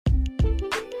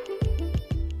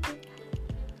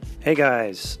Hey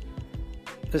guys,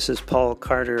 this is Paul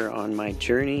Carter on my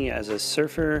journey as a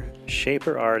surfer,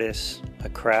 shaper artist, a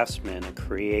craftsman, a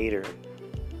creator.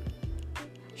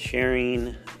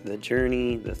 Sharing the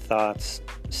journey, the thoughts,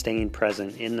 staying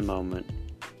present in the moment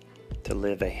to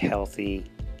live a healthy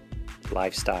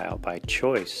lifestyle by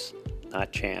choice,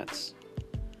 not chance.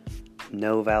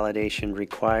 No validation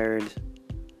required,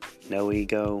 no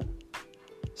ego,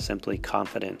 simply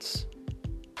confidence.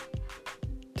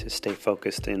 To stay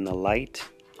focused in the light,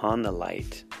 on the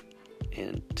light,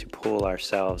 and to pull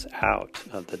ourselves out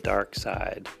of the dark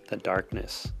side, the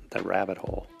darkness, the rabbit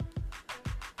hole.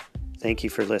 Thank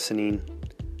you for listening.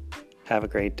 Have a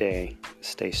great day.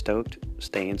 Stay stoked,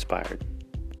 stay inspired.